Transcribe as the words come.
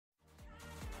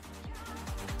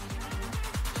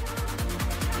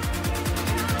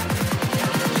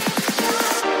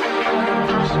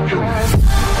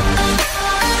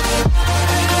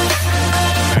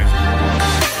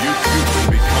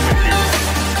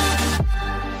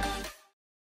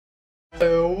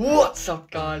What's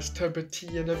up guys, Turbo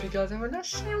T, and hope you guys are having a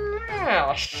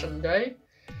smashing day.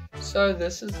 So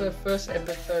this is the first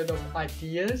episode of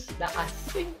ideas that I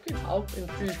think could help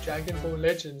improve Dragon Ball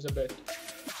Legends a bit.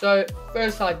 So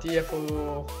first idea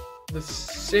for this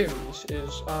series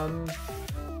is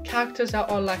characters that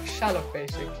are like Shallot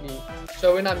basically.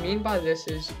 So what I mean by this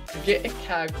is you get a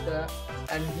character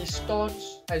and he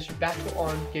starts as you battle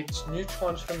on, gets new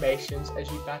transformations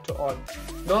as you battle on.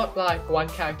 Not like one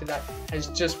character that has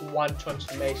just one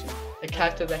transformation. A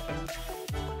character that can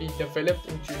be developed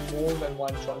into more than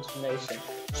one transformation.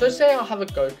 So say I have a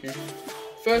Goku.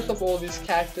 First of all, these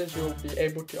characters you'll be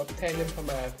able to obtain them from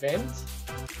an event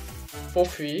for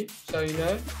free. So you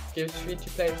know, gives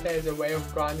free-to-play players a way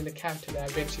of grinding a character that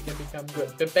eventually can become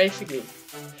good. But basically,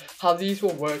 how these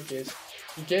will work is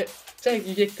you get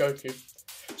Goku.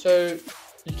 So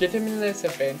you get him in this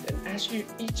event, and as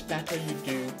each battle you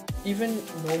do, even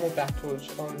normal battles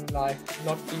on like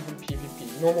not even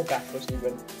PvP, normal battles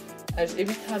even, as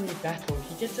every time you battle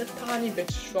he gets a tiny bit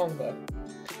stronger,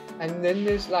 and then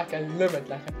there's like a limit,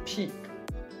 like a peak,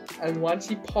 and once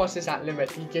he passes that limit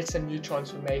he gets a new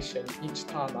transformation each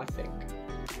time. I think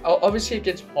obviously it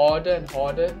gets harder and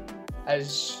harder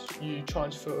as you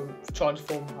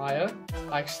transform higher.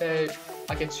 Like say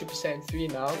I get Super Saiyan 3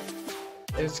 now,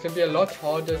 it's going to be a lot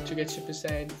harder to get Super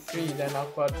Saiyan 3 than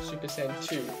I've got Super Saiyan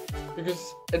 2,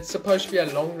 because it's supposed to be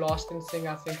a long lasting thing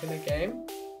I think in the game.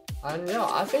 And yeah,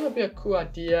 I think it'll be a cool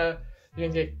idea. You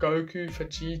can get Goku,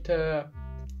 Vegeta,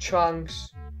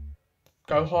 Trunks,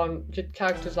 Gohan, get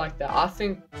characters like that. I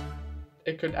think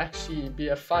it could actually be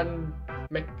a fun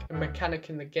mechanic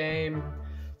in the game,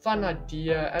 fun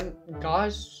idea. And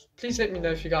guys, please let me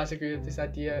know if you guys agree with this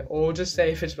idea, or just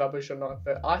say if it's rubbish or not.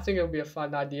 But I think it'll be a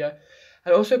fun idea.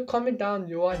 And also comment down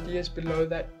your ideas below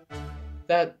that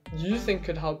you think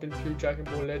could help improve Dragon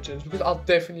Ball Legends, because I'll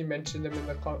definitely mention them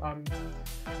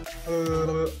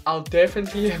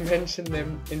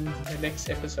in the next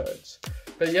episodes.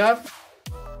 But yeah,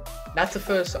 that's the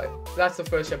first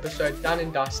episode done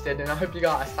and dusted, and I hope you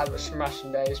guys have a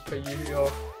smashing day as per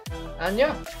usual. And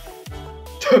yeah,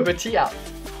 Turbo T out.